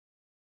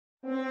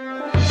Hello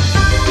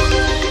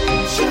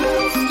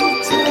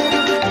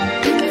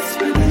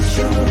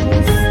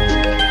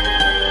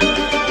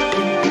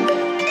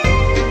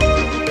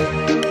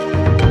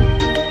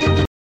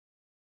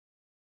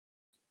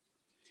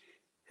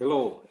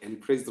and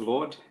praise the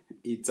Lord.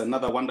 It's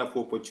another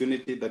wonderful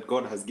opportunity that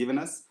God has given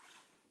us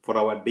for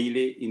our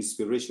daily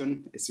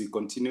inspiration as we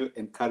continue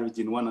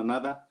encouraging one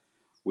another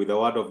with the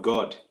word of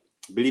God.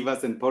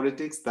 Believers and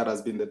politics, that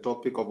has been the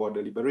topic of our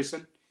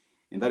deliberation,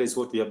 and that is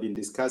what we have been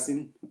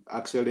discussing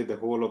actually the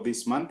whole of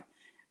this month.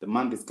 The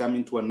month is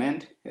coming to an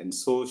end, and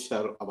so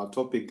shall our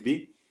topic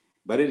be.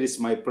 But it is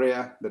my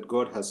prayer that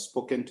God has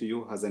spoken to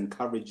you, has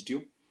encouraged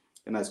you,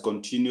 and has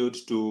continued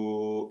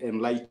to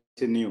enlighten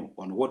you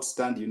on what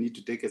stand you need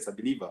to take as a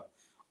believer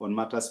on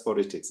matters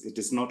politics. It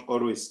is not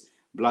always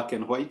black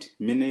and white.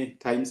 Many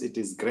times it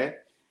is gray,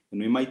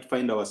 and we might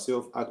find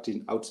ourselves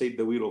acting outside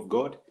the will of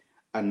God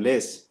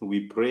unless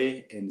we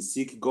pray and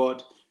seek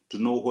God to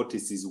know what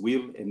is his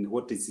will and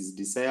what is his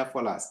desire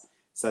for us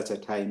such a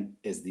time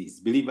as this.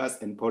 Believers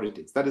and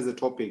politics. That is the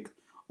topic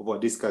of our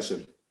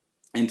discussion.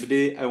 And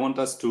today I want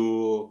us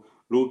to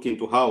look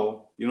into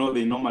how,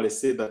 they normally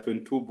say that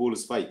when two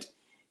bulls fight,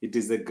 it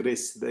is the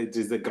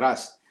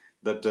grass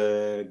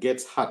that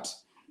gets hurt.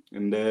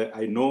 And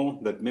I know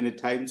that many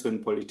times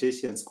when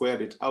politicians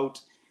square it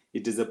out,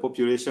 it is the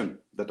population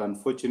that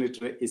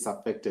unfortunately is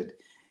affected.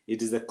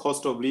 It is the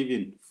cost of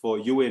living for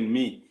you and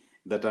me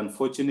that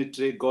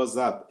unfortunately goes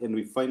up, and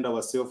we find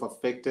ourselves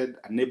affected,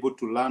 unable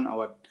to learn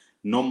our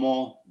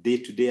normal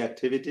day-to-day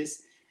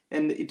activities.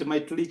 And it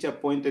might reach a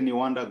point and you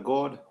wonder,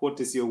 God, what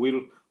is your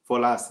will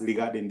for us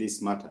regarding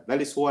this matter?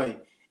 That is why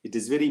it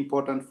is very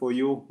important for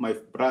you, my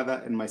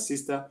brother and my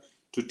sister,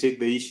 to take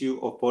the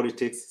issue of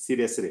politics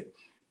seriously.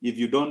 If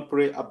you don't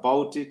pray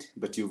about it,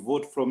 but you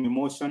vote from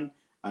emotion,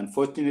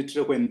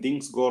 unfortunately, when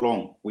things go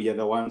wrong, we are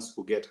the ones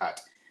who get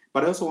hurt.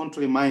 But I also want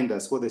to remind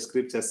us what the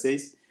scripture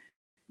says,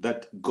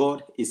 that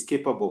God is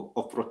capable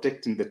of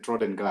protecting the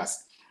trodden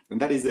grass. And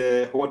that is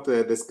what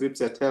the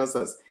scripture tells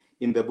us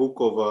in the book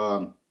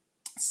of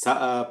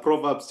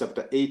Proverbs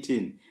chapter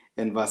 18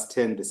 and verse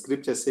 10. The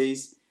scripture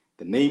says,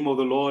 the name of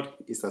the Lord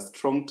is a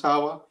strong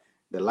tower,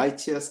 the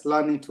righteous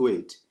run into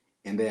it,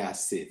 and they are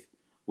safe.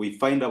 We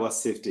find our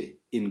safety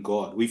in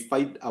God. We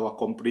find our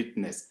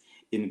completeness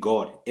in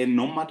God. And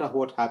no matter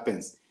what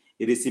happens,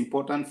 it is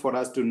important for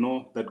us to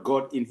know that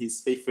God, in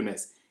his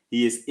faithfulness,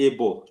 he is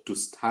able to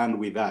stand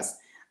with us.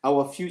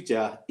 Our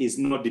future is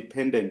not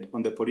dependent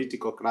on the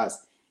political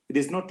class. It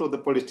is not what the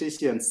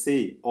politicians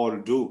say or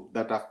do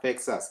that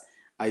affects us.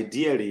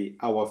 Ideally,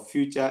 our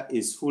future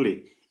is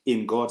fully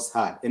in God's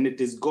heart, and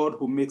it is God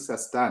who makes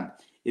us stand.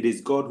 It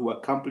is God who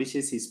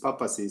accomplishes his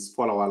purposes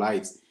for our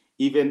lives,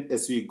 even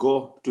as we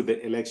go to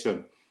the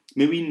election.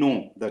 May we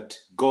know that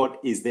God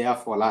is there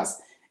for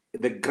us.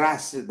 The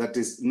grass that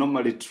is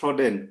normally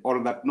trodden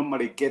or that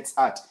normally gets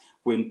hurt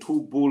when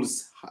two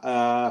bulls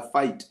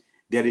fight,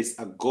 there is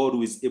a God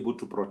who is able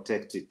to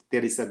protect it.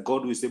 There is a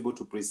God who is able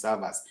to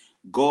preserve us.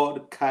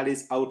 God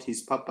carries out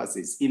his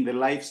purposes in the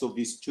lives of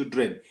his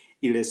children,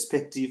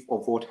 irrespective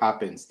of what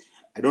happens.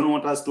 I don't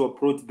want us to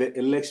approach the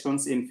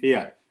elections in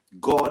fear.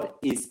 God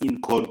is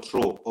in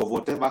control of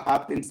whatever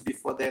happens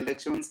before the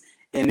elections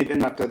and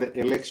even after the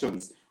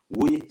elections.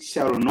 We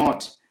shall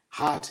not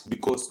hurt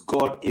because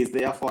God is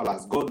there for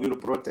us. God will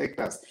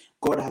protect us.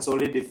 God has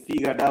already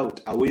figured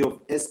out a way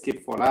of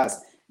escape for us.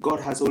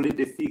 God has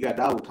already figured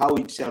out how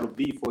it shall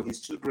be for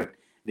his children.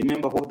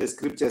 Remember what the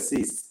scripture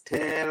says,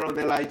 tell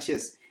the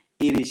righteous,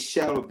 it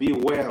shall be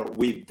well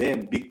with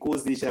them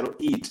because they shall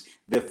eat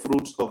the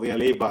fruits of their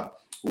labor.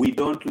 We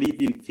don't live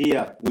in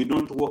fear. We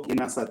don't walk in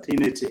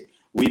uncertainty.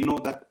 We know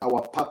that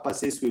our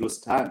purposes will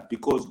stand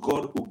because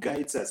God who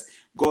guides us,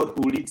 God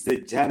who leads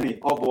the journey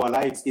of our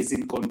lives is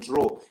in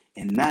control,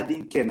 and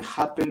nothing can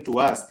happen to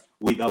us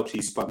without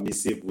his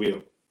permissive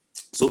will.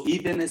 So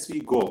even as we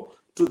go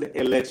to the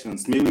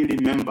elections, may we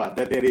remember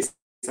that there is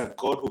a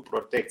God who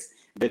protects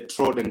the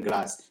trodden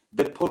grass.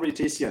 The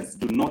politicians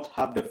do not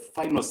have the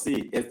final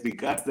say as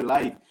regards the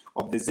life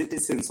of the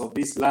citizens of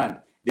this land.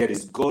 There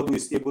is God who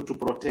is able to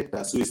protect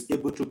us, who is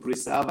able to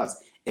preserve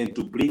us, and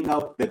to bring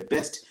out the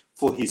best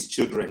for his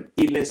children,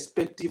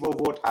 irrespective of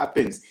what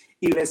happens,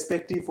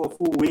 irrespective of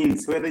who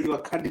wins, whether your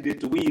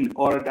candidate wins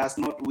or does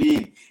not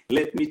win.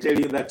 Let me tell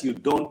you that you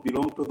don't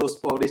belong to those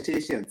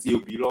politicians. You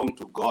belong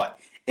to God.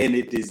 And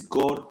it is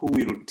God who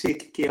will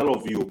take care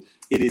of you.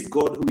 It is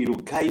God who will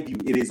guide you.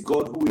 It is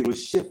God who will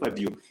shepherd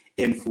you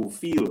and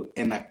fulfill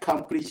and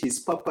accomplish his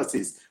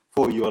purposes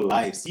for your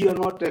lives. You are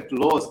not at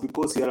loss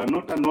because you are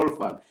not an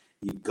orphan.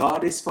 If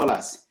God is for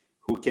us,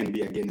 who can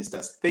be against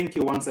us? Thank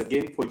you once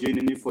again for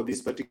joining me for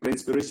this particular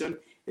inspiration.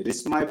 It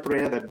is my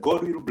prayer that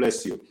God will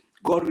bless you.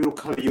 God will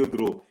carry you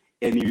through,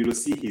 and you will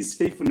see his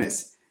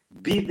faithfulness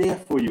be there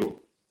for you,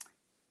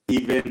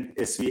 even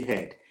as we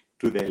head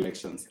to the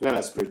elections. Let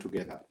us pray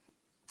together.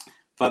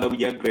 Father,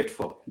 we are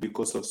grateful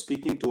because of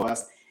speaking to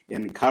us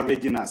and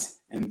encouraging us,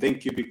 and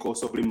thank you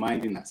because of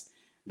reminding us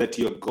that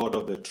you're God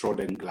of the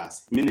trodden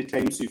grass. Many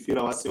times we feel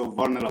ourselves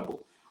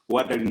vulnerable.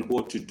 wondering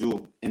what to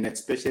do, and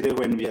especially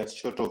when we are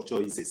short of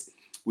choices.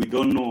 We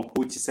don't know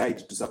which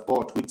side to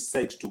support, which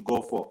side to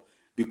go for,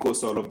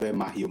 because all of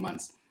them are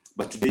humans.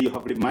 But today you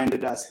have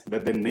reminded us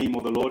that the name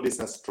of the Lord is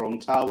a strong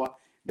tower,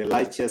 the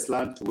righteous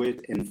learn to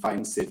wait and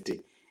find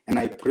safety. And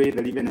I pray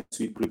that even as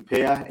we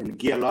prepare and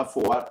gear up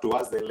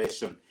towards the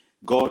election,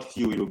 God,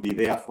 you will be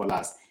there for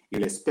us,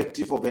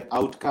 irrespective of the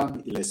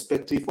outcome,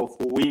 irrespective of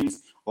who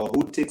wins or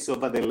who takes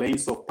over the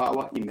reins of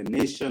power in the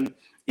nation,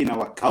 in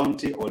our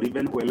county, or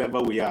even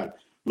wherever we are.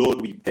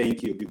 Lord, we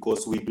thank you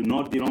because we do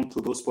not belong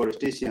to those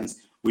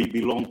politicians. We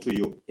belong to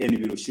you, and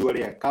we will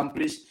surely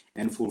accomplish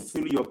and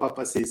fulfill your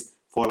purposes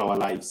for our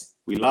lives.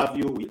 We love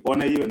you, we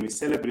honor you, and we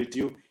celebrate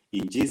you.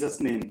 In Jesus'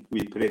 name,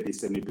 we pray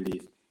this and we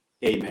believe.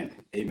 Amen.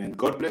 Amen.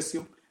 God bless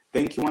you.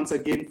 Thank you once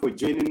again for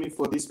joining me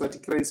for this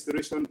particular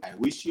inspiration. I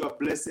wish you a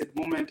blessed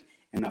moment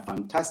and a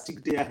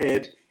fantastic day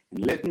ahead.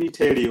 And let me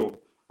tell you,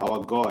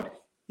 our God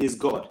is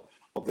God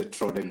of the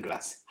trodden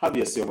glass. Have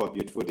yourself a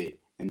beautiful day,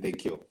 and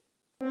thank you.